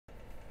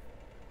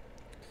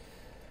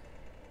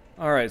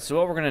Alright, so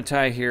what we're going to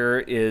tie here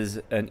is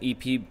an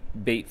EP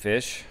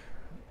baitfish.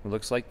 It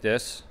looks like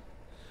this.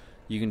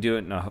 You can do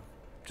it in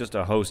just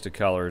a host of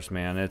colors,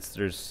 man.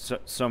 There's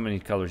so many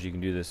colors you can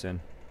do this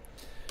in.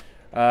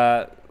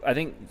 I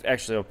think,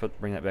 actually, I'll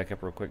bring that back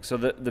up real quick. So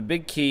the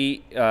big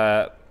key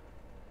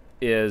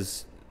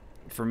is,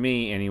 for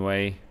me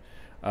anyway,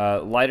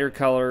 lighter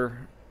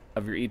color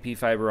of your EP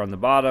fiber on the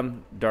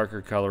bottom,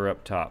 darker color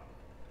up top.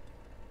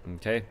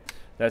 Okay,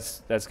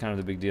 that's kind of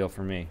the big deal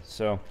for me.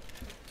 So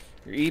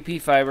your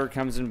EP fiber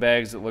comes in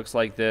bags that looks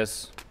like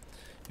this.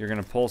 You're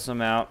going to pull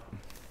some out,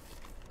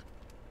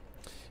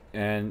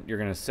 and you're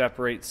going to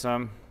separate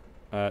some.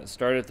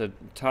 Start at the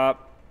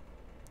top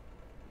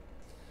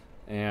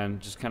and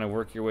just kind of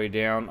work your way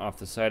down off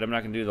the side. I'm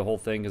not going to do the whole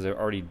thing because I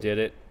already did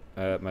it.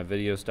 My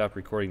video stopped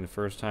recording the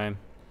first time.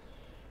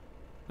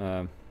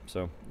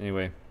 So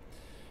anyway,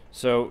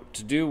 so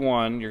to do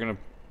one, you're going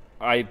to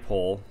eye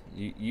pull.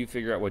 You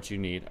figure out what you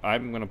need.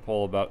 I'm going to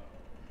pull about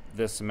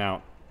this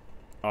amount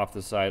off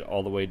the side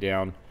all the way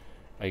down.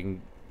 I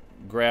can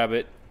grab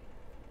it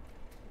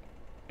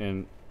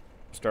and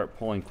start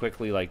pulling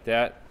quickly like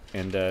that,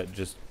 and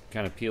just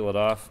kind of peel it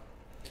off.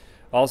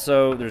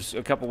 Also, there's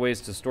a couple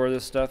ways to store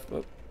this stuff.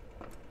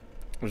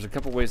 There's a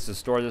couple ways to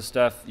store this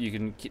stuff. You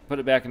can put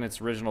it back in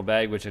its original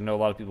bag, which I know a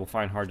lot of people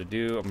find hard to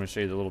do. I'm going to show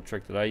you the little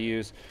trick that I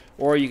use.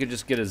 Or you could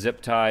just get a zip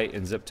tie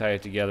and zip tie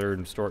it together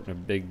and store it in a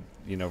big,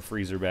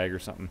 freezer bag or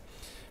something.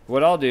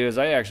 What I'll do is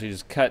I actually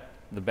just cut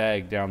the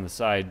bag down the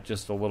side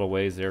just a little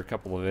ways there, a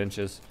couple of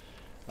inches,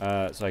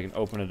 so I can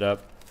open it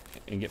up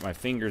and get my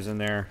fingers in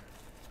there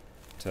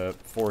to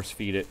force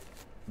feed it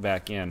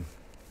back in.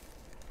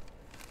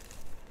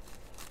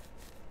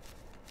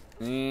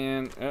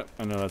 And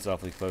I know that's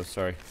awfully close,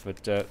 sorry,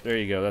 but there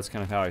you go. That's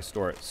kind of how I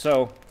store it.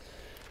 So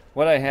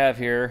what I have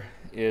here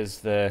is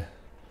the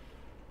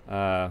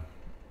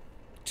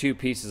two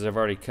pieces I've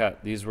already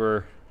cut. These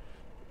were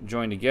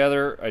joined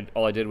together.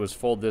 All I did was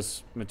fold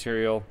this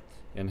material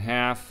in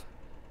half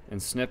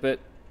and snip it,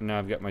 and now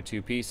I've got my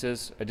two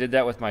pieces. I did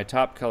that with my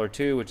top color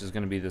too, which is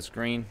going to be this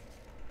green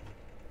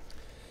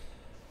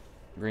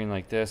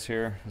like this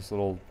here, this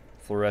little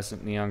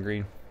fluorescent neon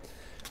green.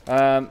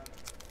 And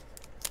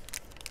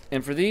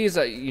for these,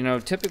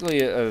 typically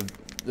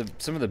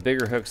some of the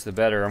bigger hooks the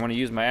better. I'm going to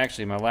use my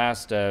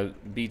last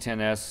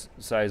B10S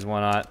size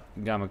 1/0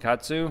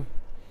 Gamakatsu.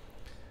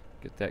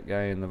 Get that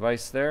guy in the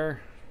vise there.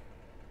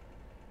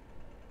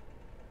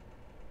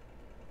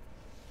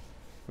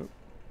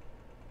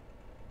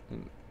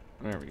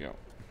 There we go.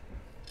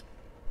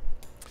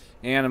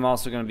 And I'm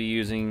also going to be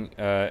using,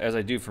 as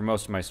I do for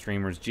most of my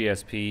streamers,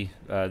 GSP.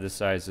 This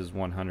size is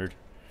 100.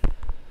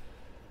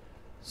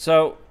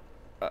 So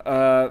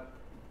I'm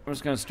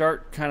just going to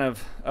start kind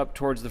of up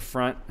towards the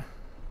front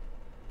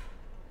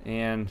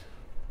and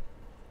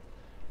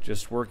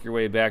just work your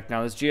way back.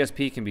 Now this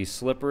GSP can be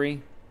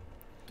slippery,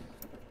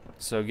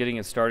 so getting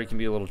it started can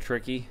be a little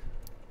tricky.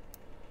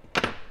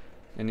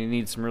 And you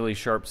need some really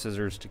sharp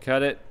scissors to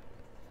cut it.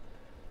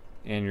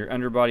 And your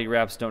underbody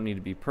wraps don't need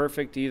to be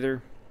perfect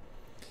either.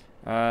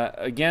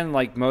 Again,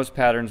 like most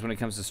patterns when it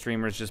comes to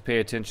streamers, just pay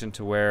attention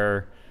to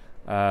where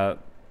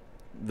the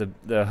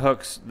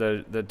hooks,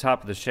 the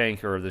top of the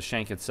shank or the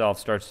shank itself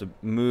starts to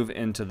move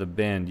into the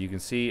bend. You can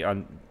see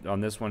on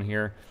this one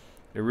here,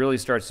 it really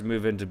starts to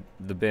move into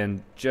the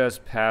bend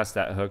just past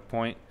that hook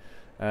point.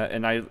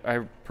 And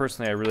I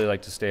personally, I really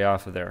like to stay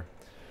off of there.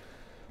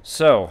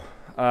 So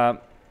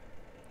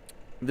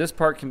this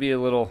part can be a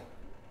little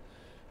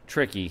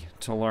tricky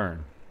to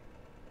learn.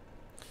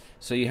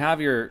 So you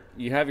have your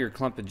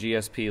clump of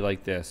GSP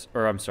like this,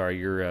 or I'm sorry,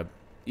 your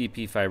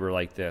EP fiber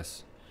like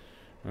this.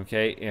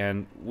 Okay,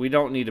 and we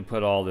don't need to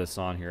put all this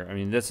on here. I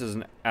mean, this is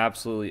an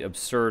absolutely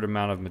absurd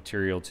amount of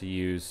material to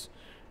use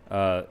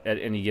at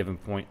any given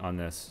point on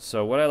this.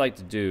 So what I like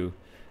to do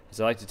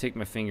is I like to take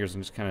my fingers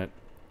and just kind of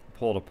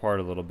pull it apart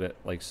a little bit,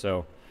 like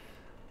so.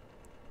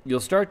 You'll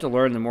start to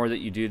learn the more that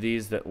you do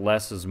these that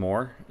less is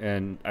more,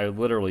 and I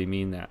literally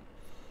mean that.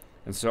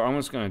 And so I'm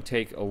just going to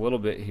take a little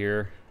bit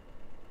here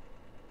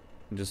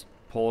and just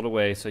pull it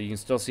away so you can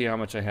still see how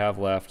much I have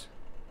left.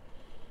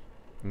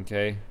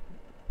 Okay.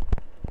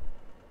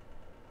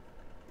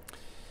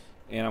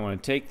 And I'm going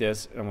to take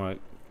this, I'm going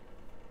to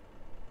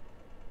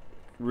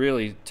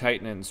really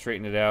tighten it and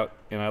straighten it out.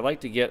 And I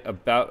like to get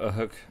about a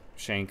hook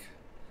shank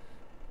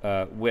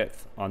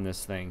width on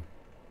this thing.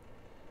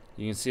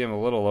 You can see I'm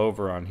a little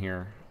over on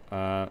here.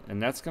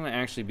 And that's going to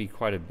actually be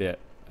quite a bit.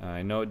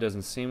 I know it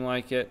doesn't seem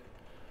like it,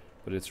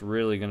 but it's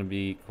really going to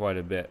be quite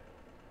a bit.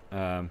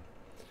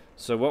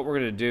 So what we're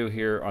going to do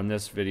here on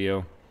this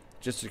video,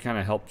 just to kind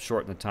of help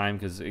shorten the time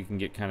because it can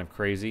get kind of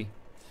crazy,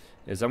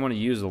 is I'm going to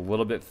use a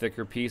little bit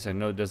thicker piece. I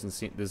know this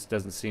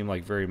doesn't seem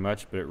like very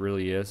much, but it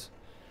really is.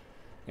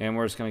 And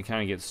we're just going to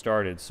kind of get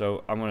started.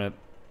 So I'm going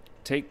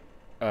to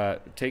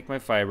take my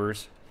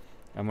fibers.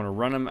 I'm going to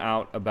run them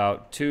out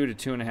about 2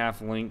 to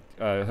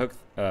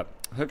 2.5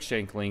 hook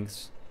shank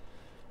lengths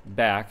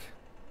back,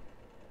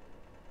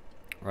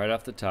 right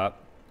off the top.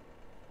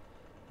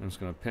 I'm just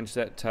going to pinch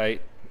that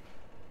tight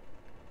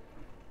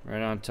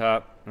right on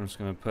top. I'm just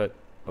going to put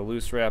a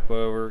loose wrap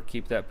over,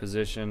 keep that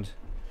positioned,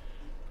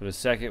 put a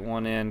second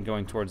one in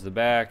going towards the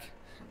back,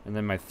 and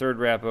then my third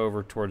wrap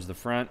over towards the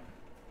front.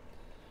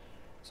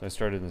 So I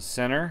started in the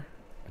center,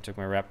 I took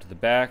my wrap to the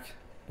back,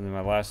 and then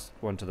my last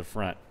one to the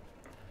front.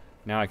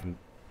 Now I can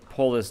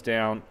pull this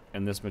down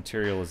and this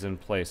material is in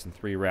place in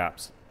 3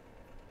 wraps.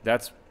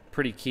 That's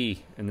pretty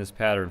key in this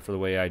pattern for the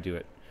way I do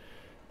it.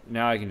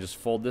 Now I can just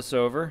fold this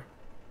over.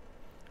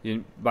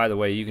 By the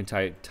way, you can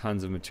tie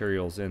tons of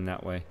materials in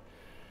that way.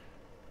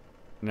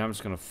 Now I'm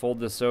just going to fold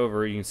this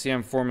over. You can see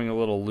I'm forming a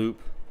little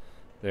loop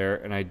there,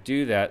 and I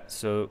do that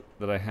so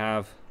that I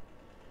have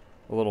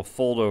a little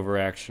fold over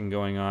action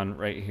going on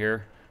right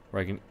here,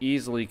 where I can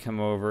easily come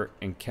over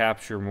and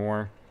capture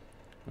more.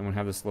 I'm going to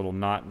have this little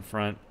knot in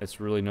front. It's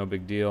really no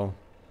big deal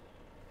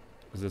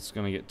because it's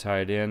going to get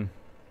tied in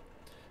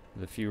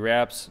with a few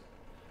wraps.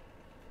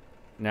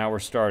 Now we're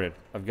started.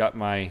 I've got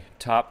my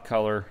top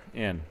color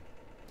in.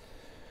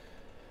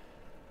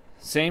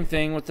 Same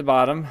thing with the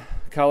bottom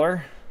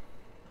color.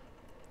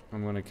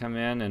 I'm going to come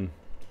in and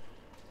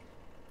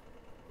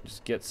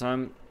just get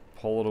some,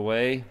 pull it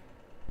away.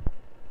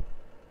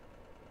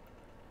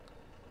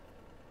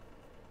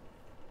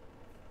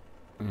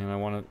 And I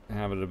want to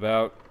have it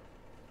about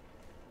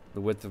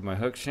the width of my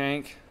hook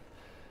shank.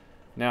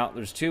 Now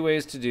there's 2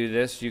 ways to do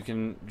this. You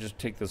can just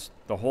take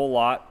the whole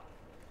lot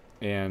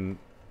and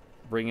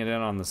bring it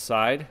in on the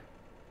side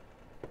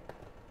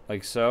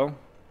like so.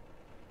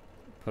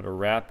 Put a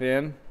wrap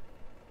in,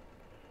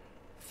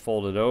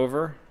 fold it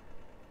over,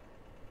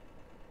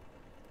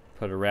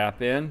 put a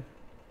wrap in.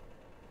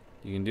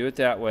 You can do it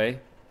that way,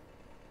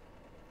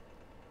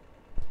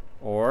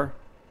 or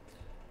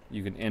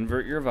you can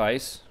invert your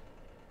vise,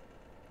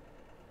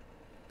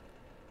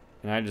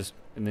 and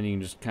then you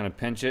can just kind of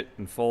pinch it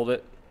and fold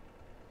it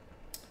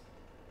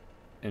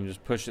and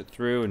just push it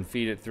through and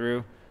feed it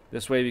through.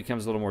 This way it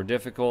becomes a little more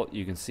difficult.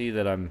 You can see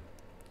that I'm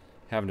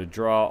having to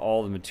draw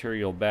all the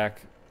material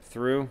back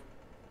through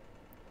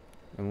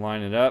and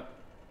line it up,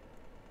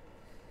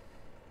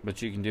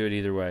 but you can do it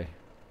either way.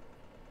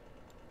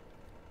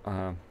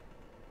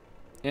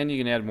 And you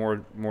can add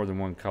more than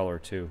one color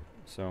too.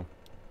 So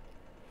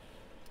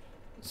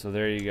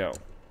there you go.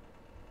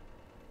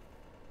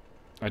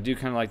 I do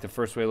kind of like the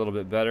first way a little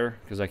bit better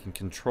because I can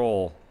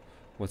control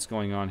what's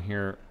going on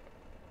here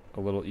a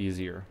little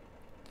easier.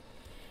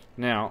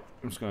 Now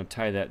I'm just going to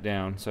tie that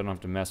down so I don't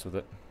have to mess with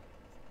it.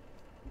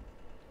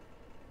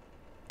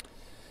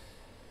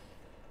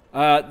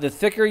 The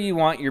thicker you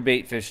want your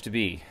bait fish to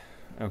be,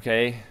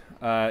 okay?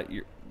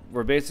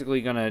 We're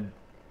basically going to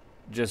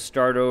just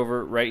start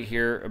over right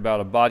here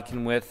about a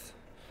bodkin width.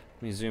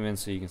 Let me zoom in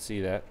so you can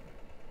see that.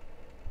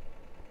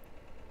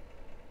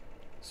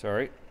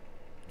 Sorry,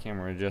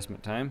 camera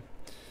adjustment time.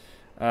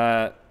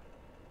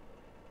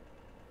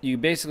 You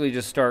basically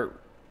just start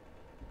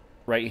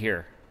right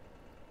here.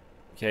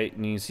 Okay,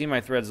 and you can see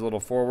my thread's a little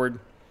forward,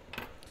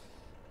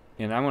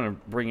 and I'm going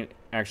to bring it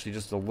actually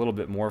just a little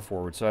bit more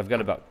forward. So I've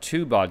got about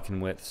 2 bodkin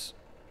widths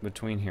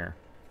between here.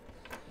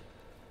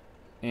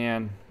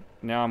 And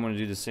now I'm going to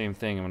do the same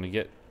thing. I'm going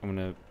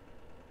to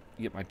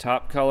get my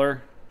top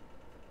color,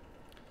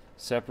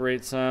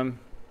 separate some,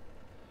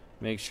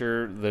 make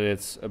sure that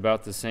it's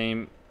about the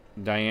same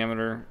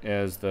diameter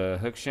as the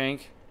hook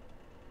shank,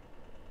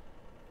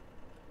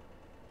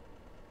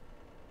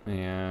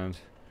 and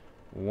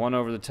one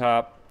over the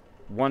top,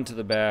 one to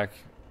the back,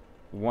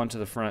 one to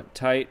the front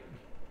tight,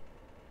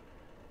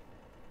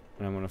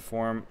 and I'm going to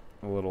form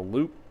a little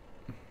loop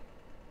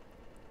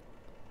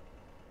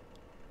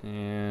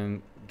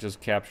and just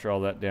capture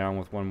all that down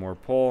with one more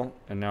pull,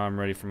 and now I'm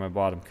ready for my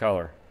bottom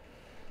color.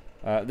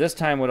 This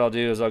time what I'll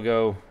do is I'll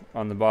go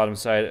on the bottom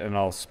side and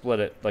I'll split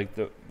it like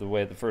the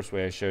first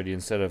way I showed you,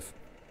 instead of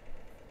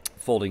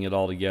folding it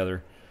all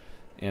together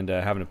and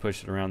having to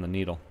push it around the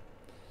needle.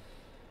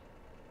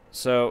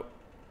 So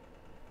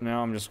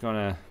now I'm just going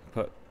to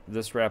put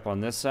this wrap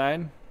on this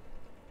side.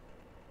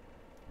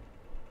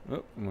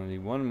 Oh, I'm going to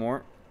need one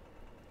more.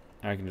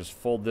 I can just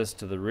fold this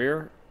to the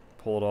rear,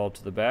 pull it all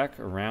to the back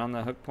around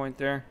the hook point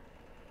there,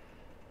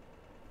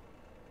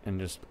 and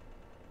just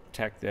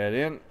tack that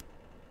in.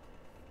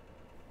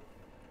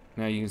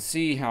 Now you can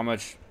see how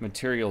much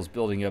material is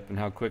building up and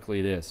how quickly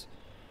it is.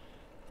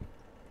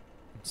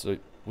 So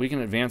we can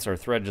advance our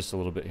thread just a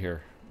little bit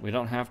here. We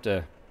don't have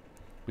to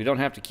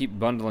keep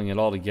bundling it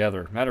all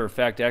together. Matter of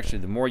fact, actually,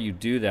 the more you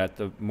do that,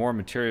 the more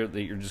material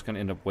that you're just going to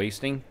end up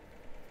wasting.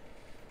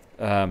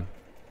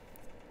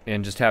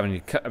 And just having to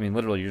cut, I mean,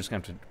 literally, you're just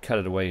going to have to cut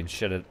it away and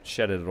shed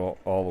it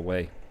all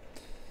away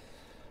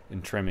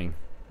in trimming.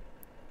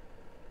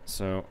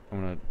 So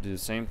I'm going to do the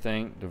same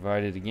thing,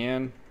 divide it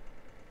again.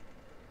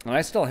 And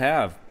I still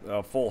have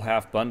a full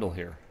half bundle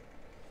here.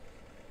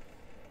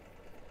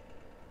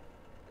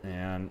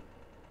 And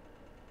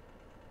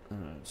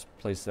just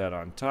place that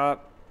on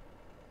top.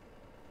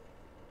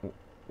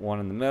 One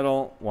in the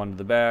middle, one to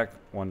the back,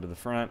 one to the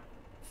front.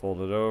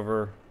 Fold it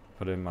over,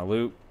 put it in my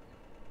loop.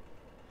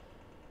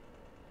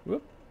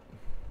 Whoop.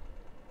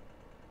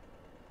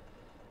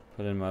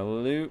 Put in my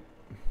loop,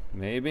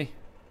 maybe.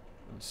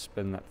 Let's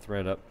spin that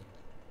thread up.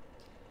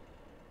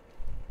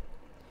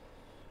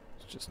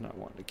 just not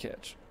wanting to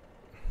catch.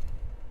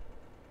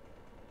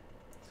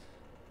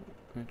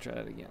 Let me try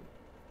that again.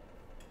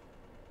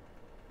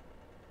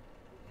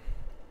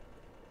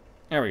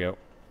 There we go.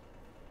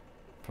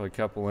 Put a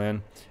couple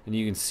in. And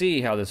you can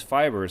see how this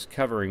fiber is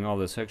covering all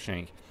this hook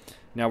shank.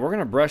 Now we're going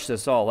to brush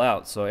this all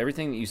out. So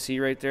everything that you see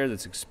right there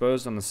that's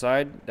exposed on the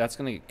side, that's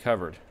going to get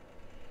covered.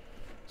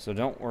 So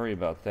don't worry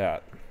about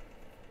that.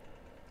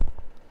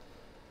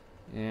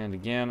 And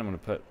again, I'm going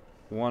to put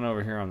one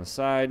over here on the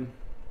side.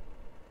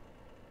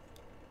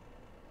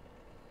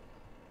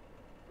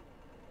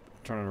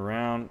 Turn it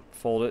around,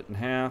 fold it in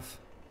half.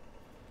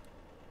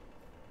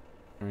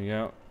 There we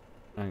go.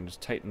 I can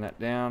just tighten that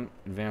down,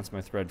 advance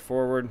my thread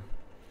forward.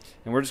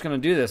 And we're just going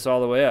to do this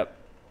all the way up.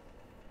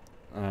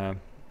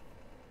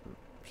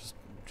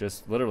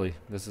 Just literally,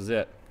 this is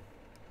it.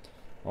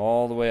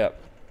 All the way up.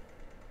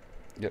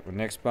 Get my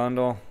next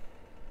bundle.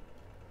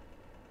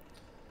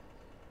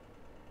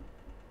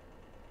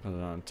 Put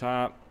it on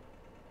top.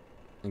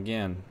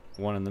 Again,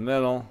 one in the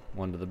middle,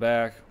 one to the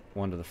back,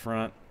 one to the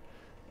front.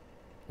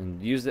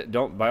 And use that,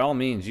 by all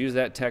means, use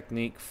that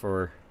technique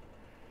for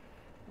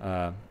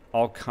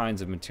all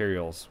kinds of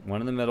materials.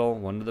 One in the middle,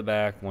 one to the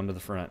back, one to the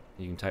front.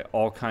 You can tie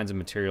all kinds of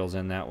materials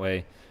in that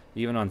way,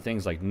 even on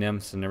things like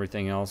nymphs and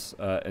everything else,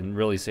 and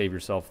really save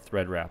yourself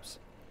thread wraps.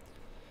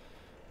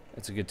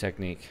 That's a good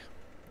technique.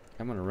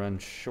 I'm going to run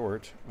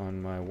short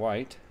on my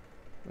white.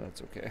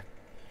 That's okay.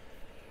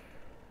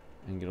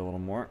 And get a little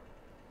more.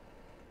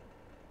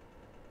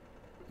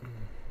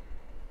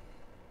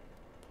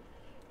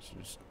 So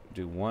just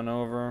do one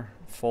over,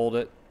 fold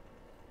it.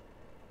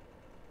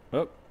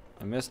 Oh,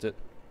 I missed it.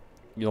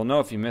 You'll know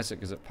if you miss it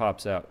because it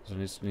pops out. So I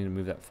just need to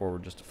move that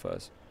forward just a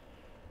fuzz.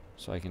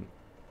 So I can,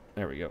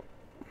 there we go.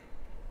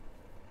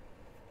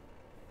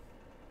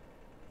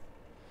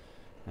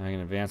 Now I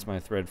can advance my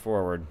thread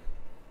forward.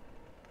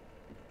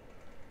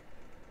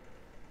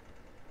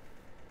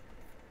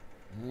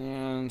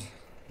 And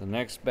the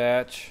next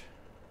batch,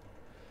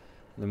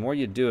 the more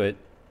you do it,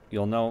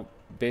 you'll know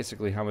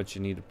basically how much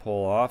you need to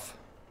pull off.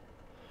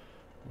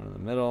 One in the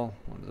middle,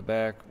 one to the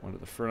back, one to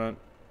the front.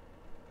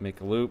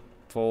 Make a loop,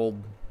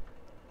 fold.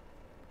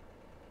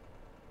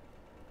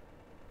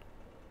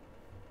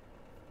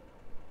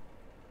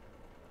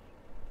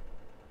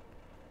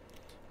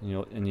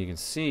 And you can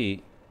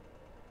see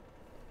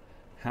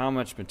how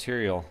much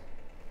material.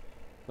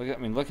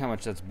 Look how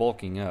much that's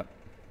bulking up.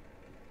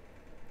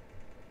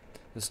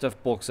 This stuff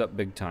bulks up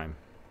big time.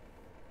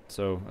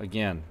 So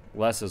again,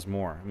 less is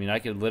more. I mean, I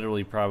could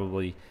literally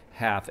probably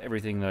half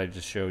everything that I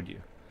just showed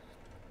you.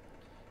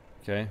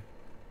 Okay.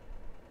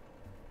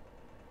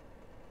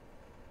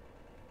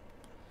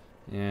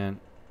 And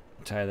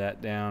tie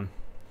that down.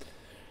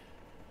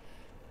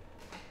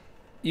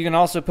 You can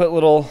also put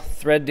little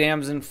thread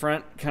dams in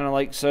front, kind of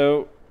like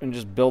so, and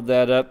just build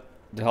that up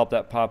to help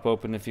that pop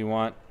open if you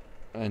want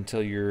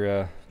until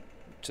your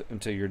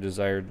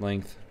desired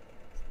length.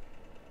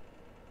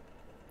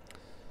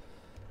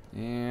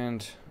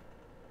 And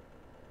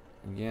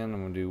again,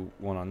 I'm going to do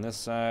one on this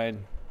side.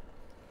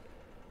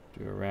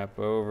 Do a wrap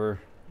over.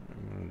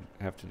 I'm going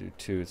to have to do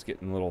two. It's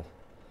getting a little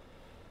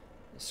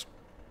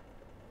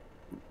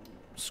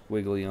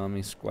squiggly on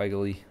me,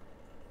 squiggly.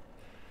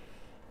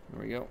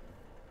 There we go.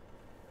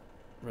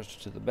 Rush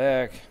it to the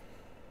back.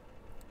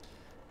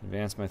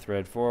 Advance my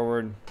thread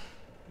forward.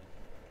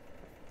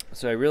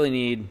 So I really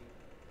need,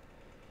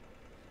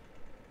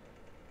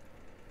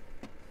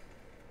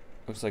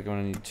 looks like I'm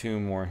going to need two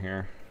more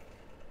here.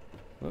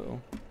 Uh-oh.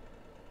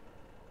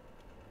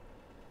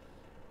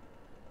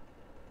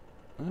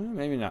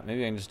 Maybe not.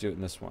 Maybe I can just do it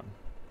in this one.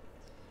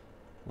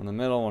 One in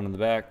the middle, one in the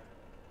back,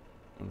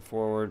 one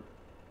forward.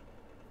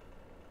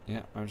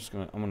 Yeah, I'm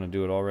gonna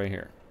do it all right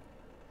here.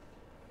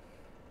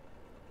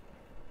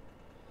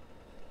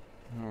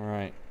 All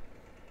right.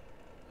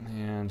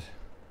 And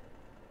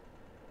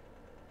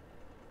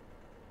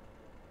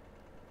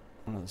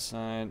one on the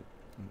side,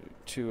 do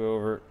two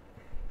over.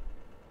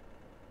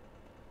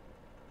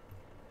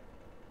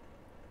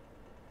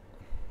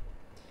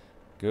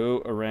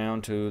 Go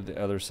around to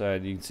the other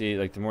side. You can see,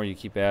 like, the more you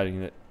keep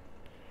adding, it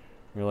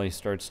really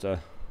starts to,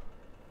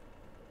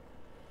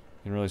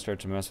 can really start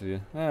to mess with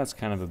you. That's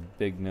kind of a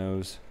big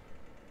nose.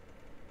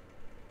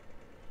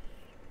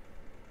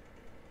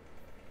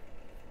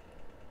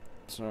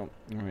 So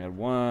I'm gonna add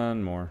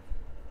one more,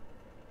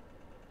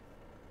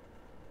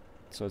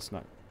 so it's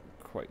not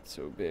quite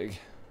so big.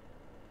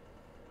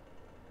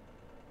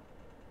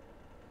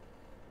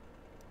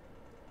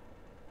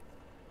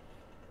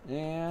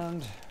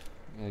 And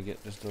I'm gonna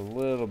get just a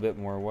little bit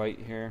more white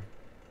here.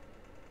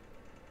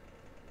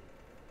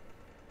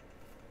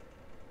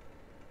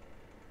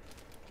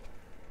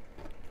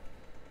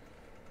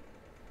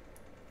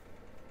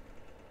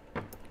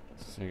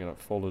 So you gotta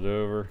fold it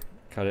over,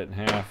 cut it in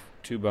half,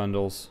 two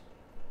bundles.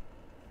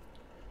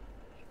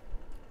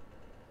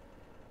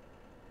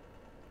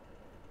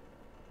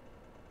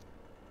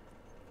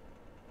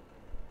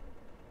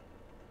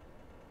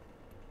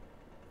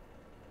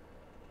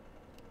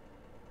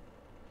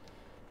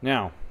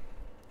 Now,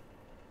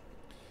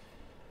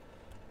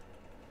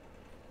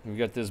 We've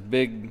got this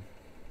big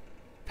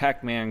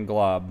Pac-Man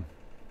glob.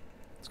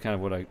 That's kind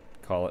of what I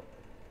call it.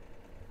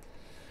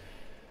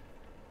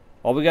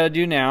 All we got to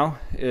do now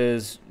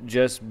is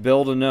just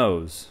build a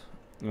nose.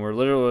 And we're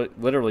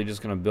literally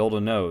just going to build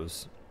a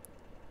nose.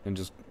 And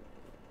just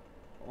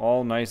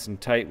all nice and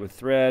tight with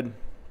thread.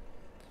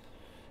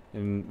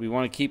 And we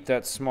want to keep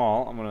that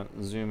small. I'm going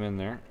to zoom in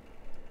there.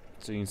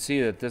 So you can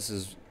see that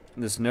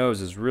this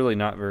nose is really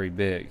not very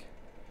big.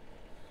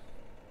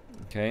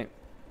 Okay.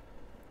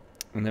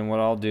 And then what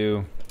I'll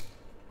do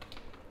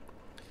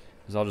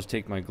is I'll just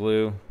take my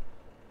glue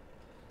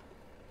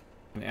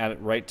and add it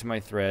right to my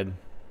thread.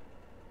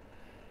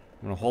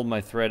 I'm going to hold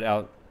my thread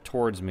out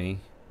towards me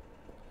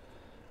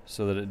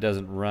so that it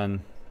doesn't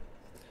run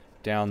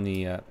down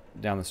the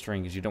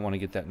string, because you don't want to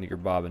get that into your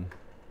bobbin.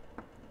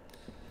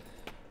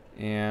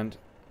 And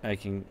I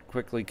can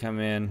quickly come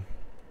in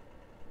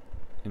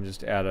and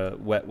just add a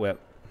wet whip.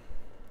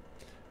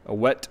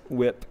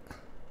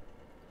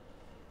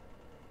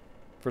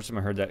 First time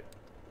I heard that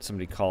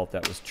somebody call it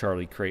that was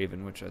Charlie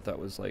Craven, which I thought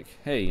was like,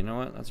 hey, you know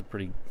what? That's a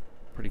pretty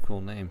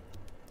cool name.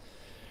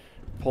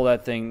 Pull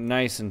that thing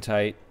nice and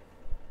tight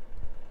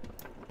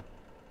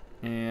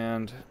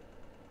and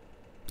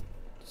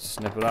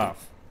snip it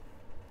off.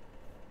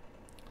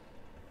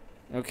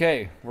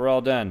 Okay, we're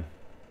all done.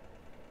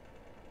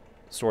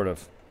 Sort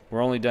of.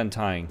 We're only done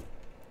tying.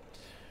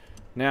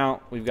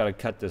 Now we've got to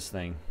cut this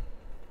thing.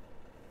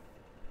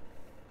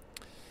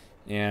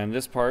 And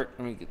this part,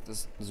 let me get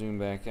this zoom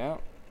back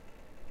out.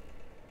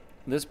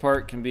 This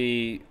part can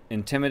be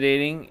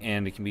intimidating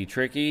and it can be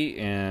tricky,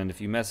 and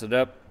if you mess it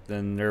up,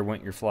 then there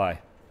went your fly.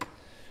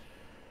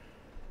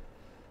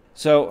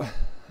 So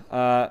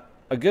a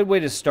good way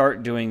to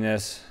start doing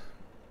this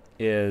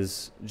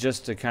is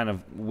just to kind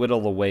of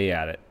whittle away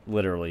at it,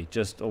 literally.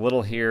 Just a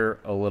little here,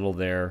 a little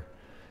there.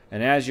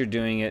 And as you're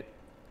doing it,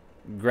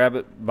 grab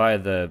it by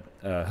the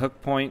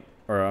hook point,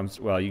 or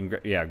well, you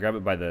can grab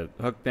it by the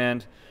hook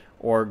bend,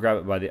 or grab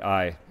it by the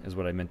eye, is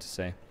what I meant to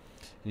say.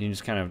 And you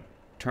just kind of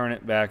turn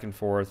it back and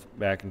forth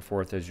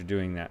as you're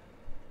doing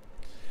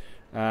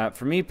that.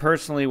 For me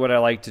personally, what I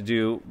like to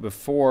do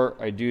before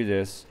I do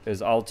this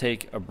is I'll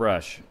take a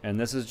brush, and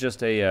this is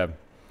just like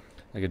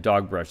a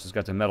dog brush. It's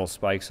got the metal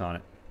spikes on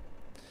it.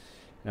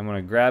 And I'm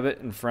going to grab it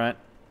in front,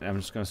 and I'm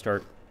just going to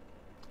start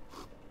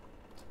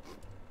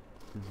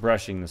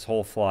brushing this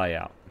whole fly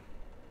out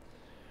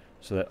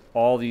so that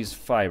all these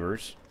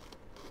fibers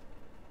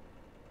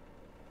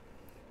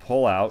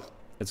pull out.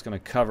 It's going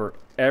to cover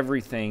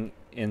everything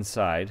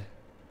inside.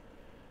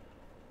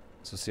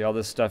 So see all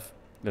this stuff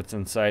that's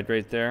inside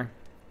right there?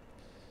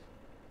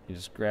 You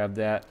just grab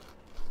that,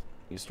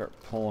 you start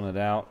pulling it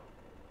out,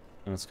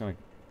 and it's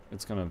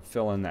gonna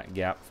fill in that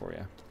gap for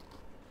you.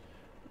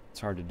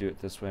 It's hard to do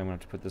it this way. I'm gonna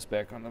have to put this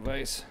back on the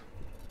vise.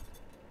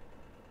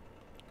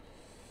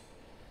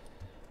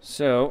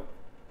 So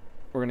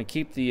we're gonna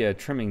keep the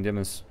trimming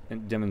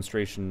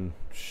demonstration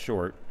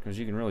short, because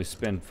you can really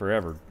spend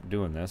forever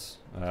doing this.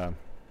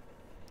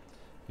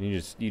 You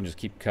can just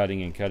keep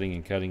cutting and cutting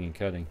and cutting and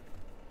cutting.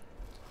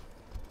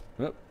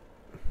 Whoop.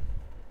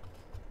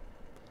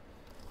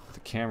 The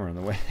camera in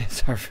the way.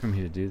 It's hard for me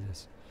to do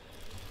this.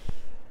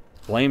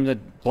 Blame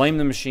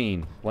the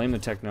machine. Blame the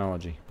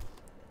technology.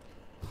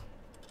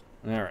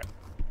 All right.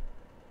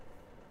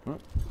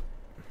 Whoop.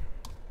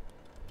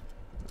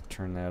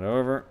 Turn that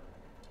over.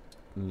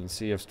 And you can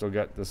see I've still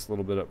got this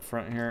little bit up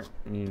front here,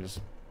 and you just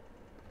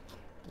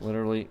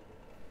literally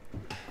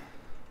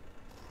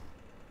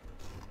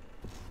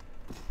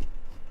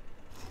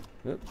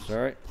oops,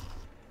 sorry.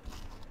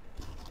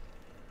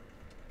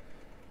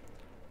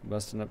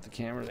 Busting up the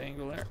camera's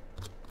angle there.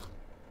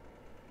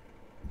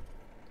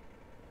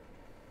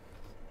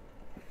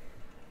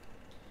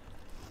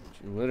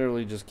 You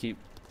literally just keep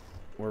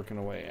working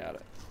away at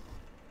it.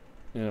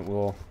 And it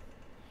will,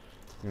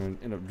 you're going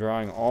to end up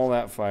drawing all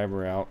that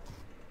fiber out.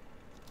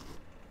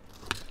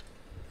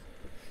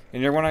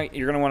 And you're going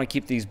to want to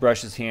keep these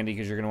brushes handy,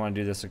 because you're going to want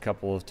to do this a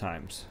couple of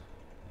times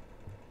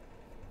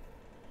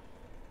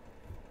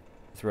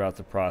throughout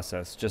the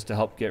process, just to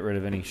help get rid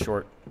of any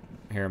short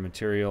hair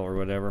material or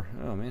whatever.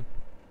 Oh man,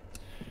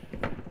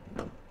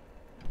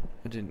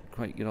 I didn't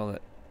quite get all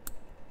that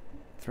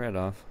thread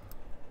off.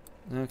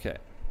 Okay,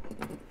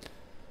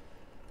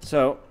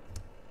 so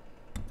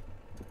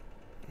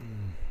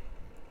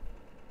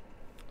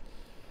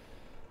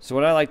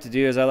what I like to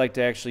do is I like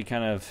to actually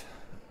kind of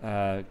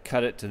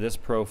cut it to this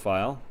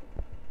profile.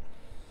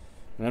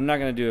 And I'm not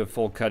going to do a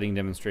full cutting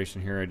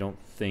demonstration here, I don't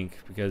think,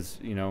 because,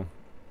 you know,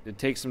 it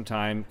takes some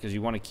time, because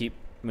you want to keep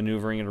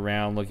maneuvering it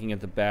around, looking at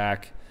the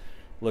back,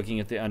 looking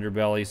at the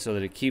underbelly, so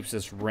that it keeps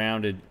this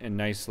rounded and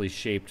nicely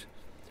shaped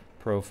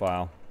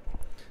profile.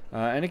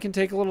 And it can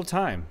take a little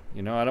time.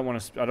 You know, I don't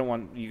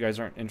want you guys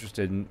aren't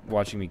interested in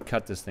watching me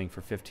cut this thing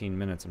for 15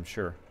 minutes, I'm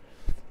sure,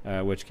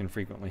 which can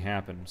frequently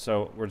happen.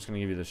 So we're just going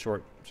to give you the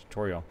short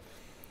tutorial.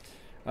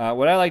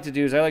 What I like to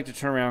do is I like to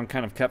turn around and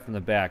kind of cut from the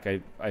back.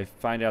 I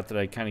find out that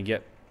I kind of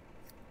get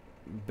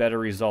better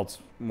results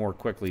more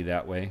quickly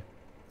that way.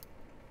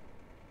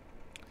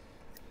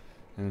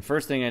 And the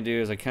first thing I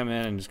do is I come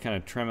in and just kind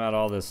of trim out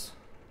all this,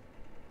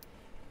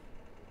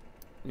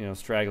 you know,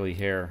 straggly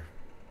hair.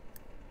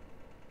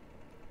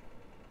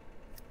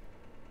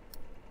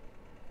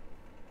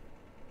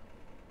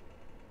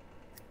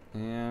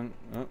 And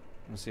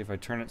let's see if I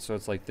turn it so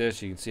it's like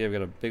this. You can see I've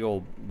got a big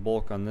old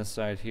bulk on this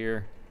side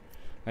here.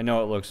 I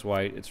know it looks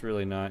white. It's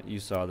really not. You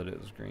saw that it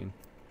was green.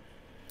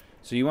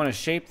 So you want to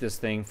shape this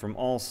thing from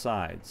all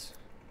sides.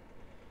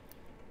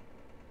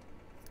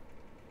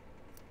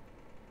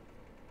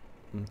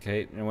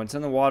 Okay, and when it's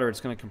in the water,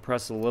 it's going to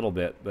compress a little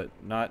bit, but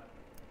not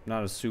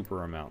a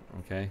super amount,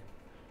 okay?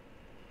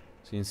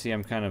 So you can see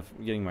I'm kind of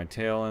getting my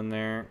tail in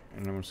there,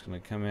 and I'm just going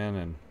to come in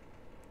and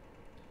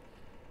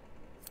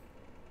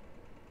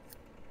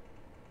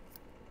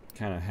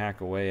kind of hack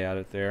away at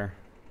it there.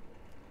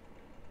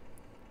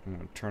 I'm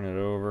going to turn it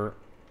over.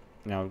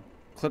 Now,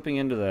 clipping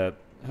into the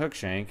hook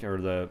shank,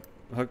 or the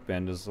hook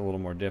bend, is a little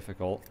more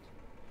difficult,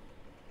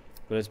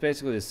 but it's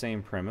basically the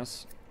same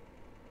premise.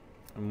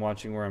 I'm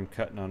watching where I'm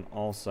cutting on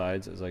all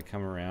sides as I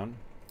come around.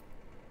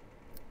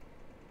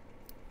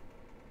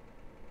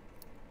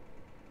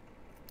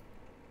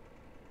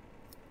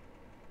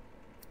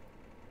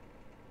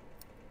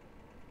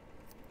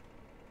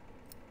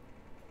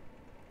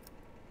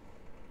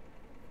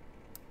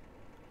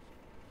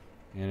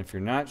 And if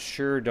you're not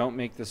sure, don't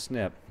make the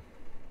snip.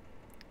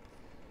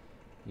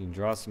 You can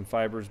draw some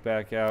fibers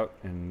back out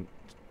and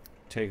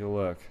take a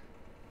look.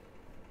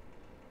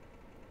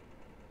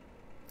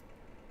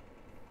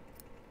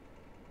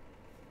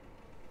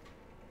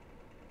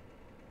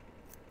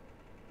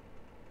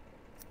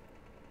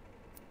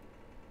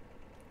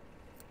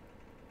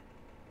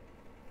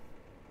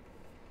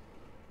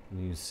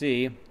 And you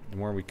see, the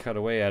more we cut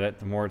away at it,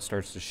 the more it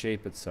starts to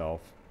shape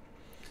itself.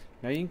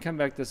 Now you can come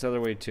back this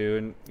other way too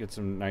and get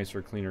some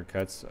nicer, cleaner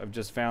cuts. I've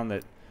just found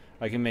that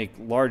I can make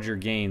larger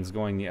gains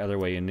going the other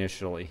way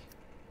initially.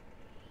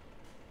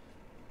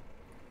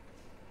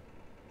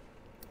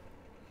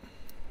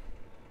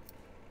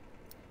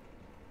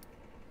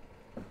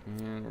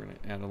 And we're going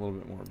to add a little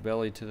bit more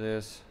belly to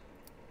this.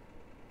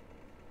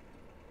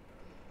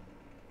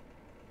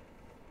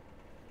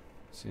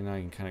 See, now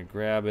you can kind of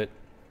grab it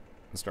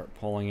and start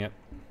pulling it.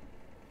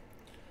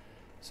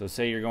 So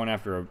say you're going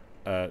after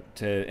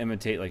to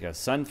imitate like a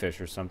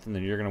sunfish or something,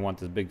 then you're going to want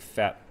this big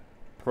fat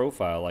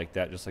profile like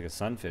that, just like a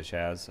sunfish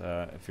has.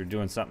 If you're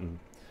doing something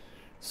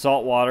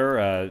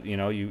saltwater, you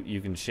know,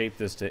 you can shape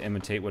this to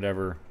imitate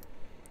whatever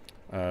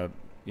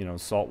you know,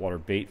 saltwater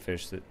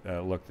baitfish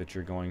that look that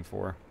you're going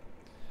for.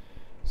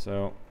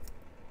 So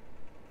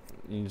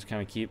you can just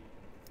kind of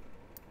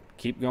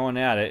keep going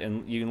at it,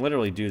 and you can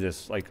literally do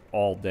this like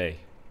all day.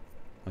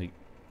 Like,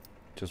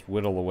 just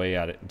whittle away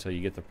at it until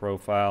you get the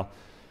profile.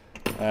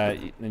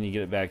 Then you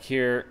get it back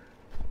here,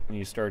 and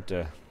you start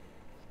to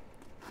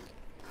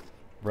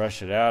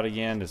brush it out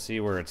again to see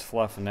where it's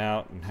fluffing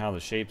out and how the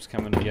shape's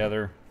coming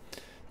together.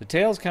 The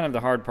tail's kind of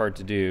the hard part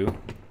to do.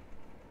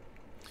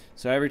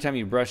 So every time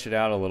you brush it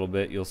out a little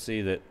bit, you'll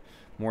see that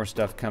more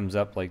stuff comes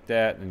up like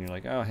that, and you're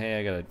like, oh, hey,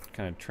 I gotta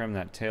kind of trim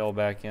that tail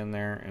back in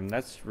there. And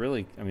that's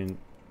really, I mean,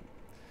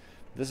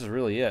 this is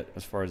really it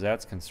as far as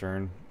that's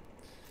concerned.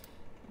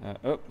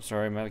 Oh,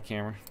 sorry, I'm out of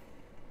camera.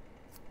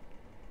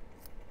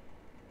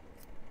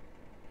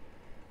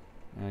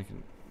 I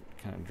can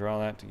kind of draw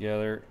that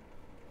together,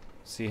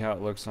 see how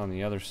it looks on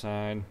the other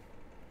side.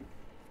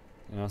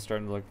 You know, it's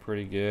starting to look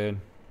pretty good.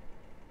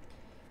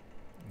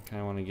 I kind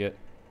of want to get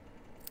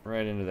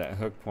right into that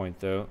hook point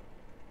though,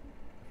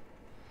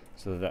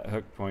 so that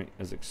hook point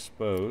is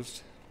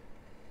exposed.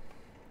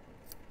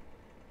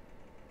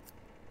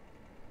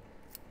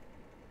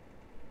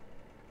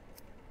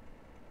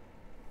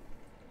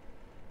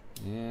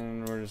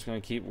 And we're just going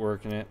to keep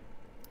working it.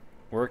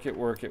 Work it,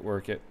 work it,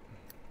 work it.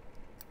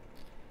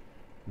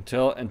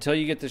 Until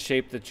you get the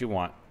shape that you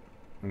want.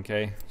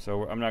 Okay?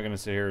 So I'm not going to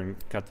sit here and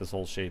cut this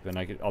whole shape in.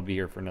 I'll be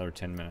here for another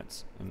 10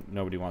 minutes, and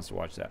nobody wants to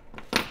watch that.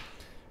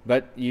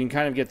 But you can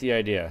kind of get the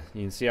idea.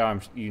 You can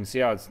see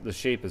how the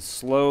shape is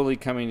slowly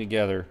coming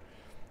together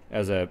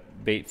as a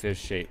baitfish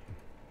shape.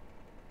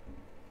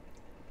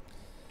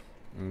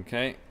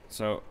 Okay,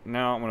 so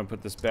now I'm going to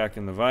put this back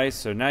in the vise.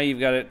 So now you've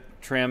got it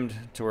trimmed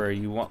to where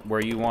you want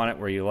it,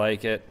 where you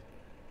like it.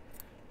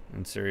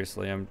 And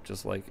seriously, I'm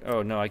just like,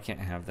 oh no, I can't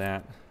have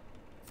that.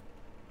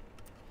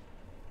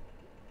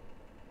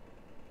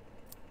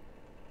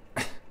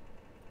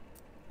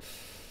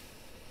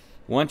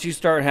 Once you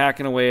start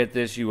hacking away at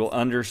this, you will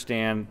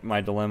understand my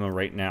dilemma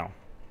right now,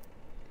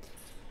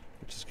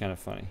 which is kind of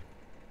funny.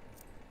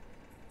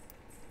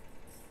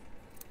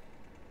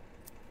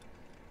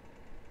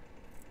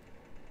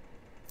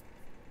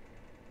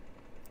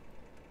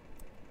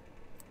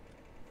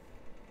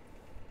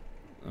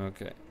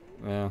 Okay,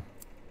 well,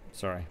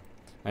 sorry.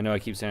 I know I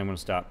keep saying I'm going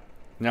to stop.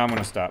 Now I'm going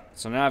to stop.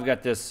 So now I've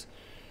got this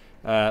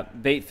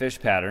baitfish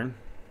pattern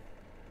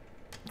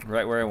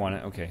right where I want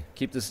it. Okay,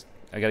 keep this.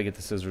 I got to get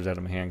the scissors out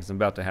of my hand because I'm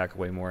about to hack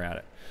away more at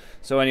it.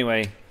 So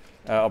anyway,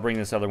 I'll bring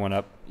this other one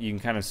up. You can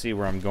kind of see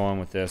where I'm going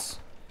with this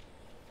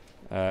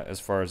as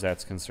far as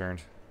that's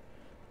concerned.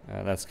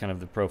 That's kind of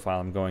the profile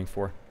I'm going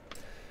for.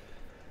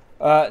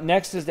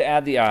 Next is to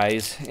add the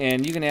eyes,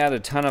 and you can add a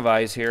ton of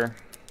eyes here,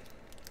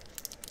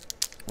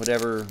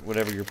 whatever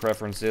your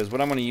preference is.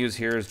 What I'm going to use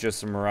here is just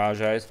some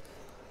Mirage eyes.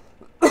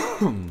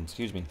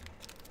 Excuse me.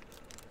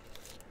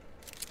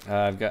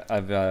 I've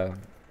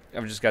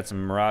just got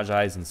some Mirage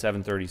eyes in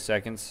 7/30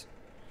 seconds.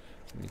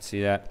 You can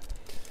see that.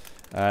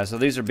 So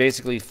these are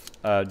basically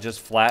just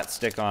flat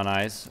stick-on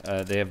eyes.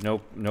 They have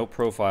no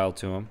profile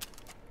to them.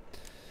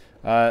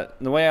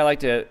 The way I like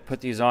to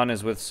put these on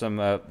is with some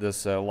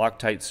this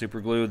Loctite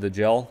super glue, the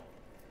gel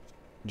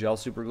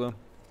super glue.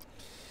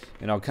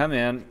 And I'll come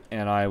in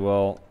and I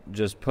will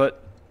just put,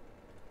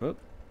 whoop,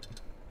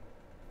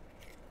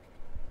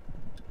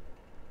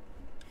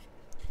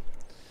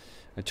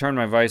 I turn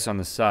my vise on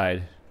the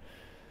side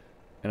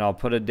and I'll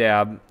put a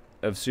dab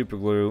of super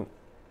glue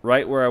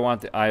right where I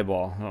want the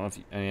eyeball. I don't know if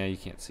yeah, you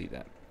can't see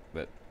that,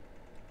 but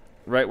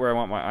right where I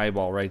want my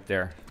eyeball, right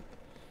there.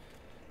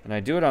 And I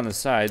do it on the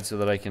side so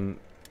that I can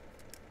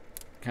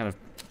kind of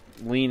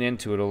lean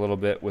into it a little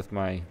bit with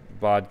my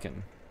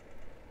bodkin.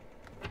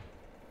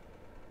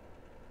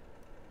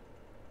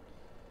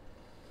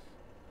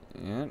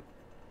 And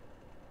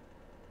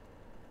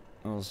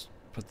I'll just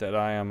put that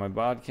eye on my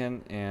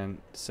bodkin and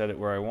set it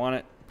where I want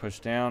it, push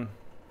down,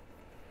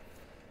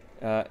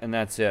 and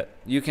that's it.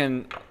 You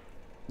can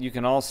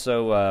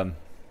also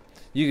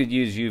you could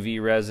use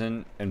UV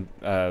resin and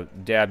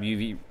dab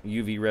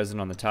UV resin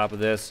on the top of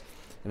this,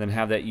 and then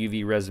have that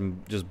UV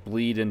resin just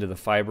bleed into the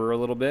fiber a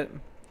little bit.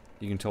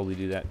 You can totally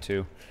do that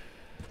too,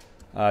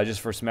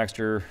 just for some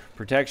extra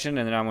protection.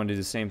 And then I'm going to do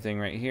the same thing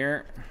right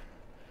here.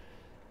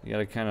 You got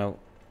to kind of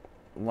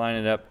line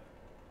it up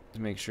to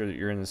make sure that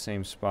you're in the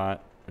same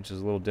spot, which is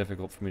a little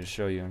difficult for me to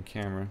show you on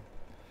camera.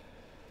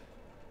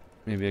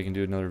 Maybe I can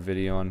do another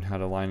video on how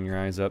to line your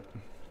eyes up.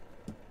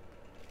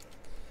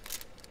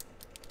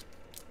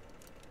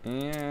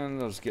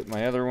 And I'll just get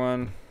my other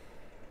one.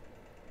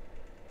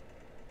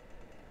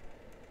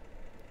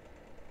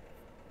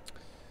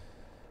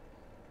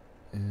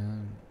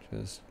 And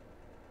just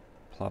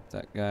plop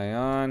that guy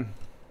on.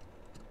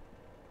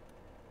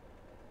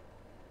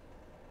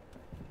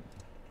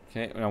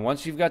 Okay, now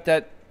once you've got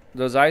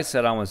those eyes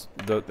set on with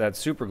that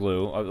super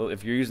glue,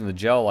 if you're using the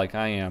gel like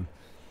I am,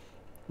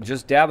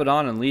 just dab it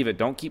on and leave it.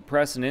 Don't keep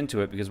pressing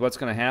into it, because what's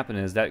going to happen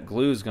is that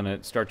glue is going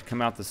to start to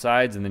come out the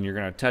sides, and then you're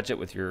going to touch it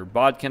with your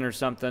bodkin or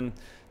something.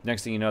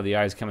 Next thing you know, the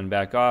eye's coming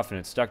back off and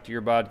it's stuck to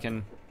your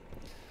bodkin.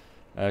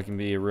 It can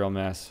be a real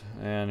mess.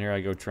 And here I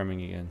go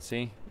trimming again.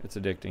 See? It's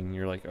addicting.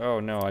 You're like, oh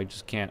no, I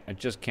just can't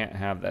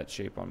have that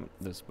shape on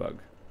this bug.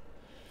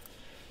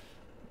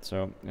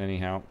 So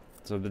anyhow,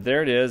 but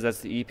there it is. That's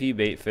the EP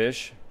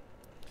Baitfish.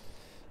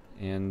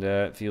 And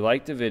if you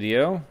liked the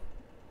video,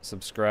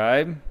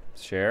 subscribe,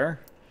 share.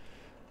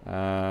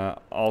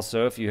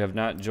 Also, if you have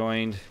not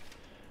joined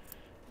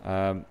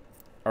our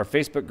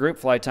Facebook group,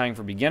 Fly Tying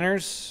for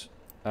Beginners,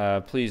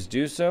 please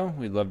do so.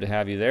 We'd love to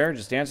have you there.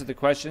 Just answer the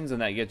questions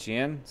and that gets you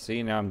in.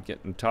 See, now I'm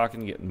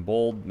getting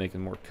bold,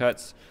 making more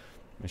cuts.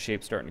 My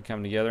shape's starting to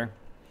come together.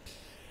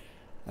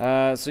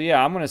 So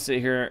yeah, I'm going to sit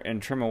here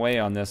and trim away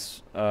on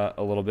this a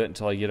little bit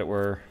until I get it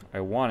where I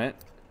want it.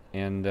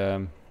 And,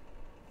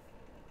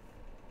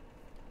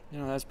 you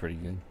know, that's pretty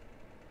good.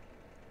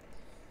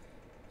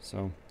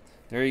 So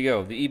there you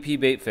go, the EP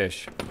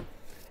Baitfish.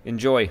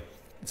 Enjoy.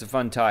 It's a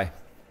fun tie.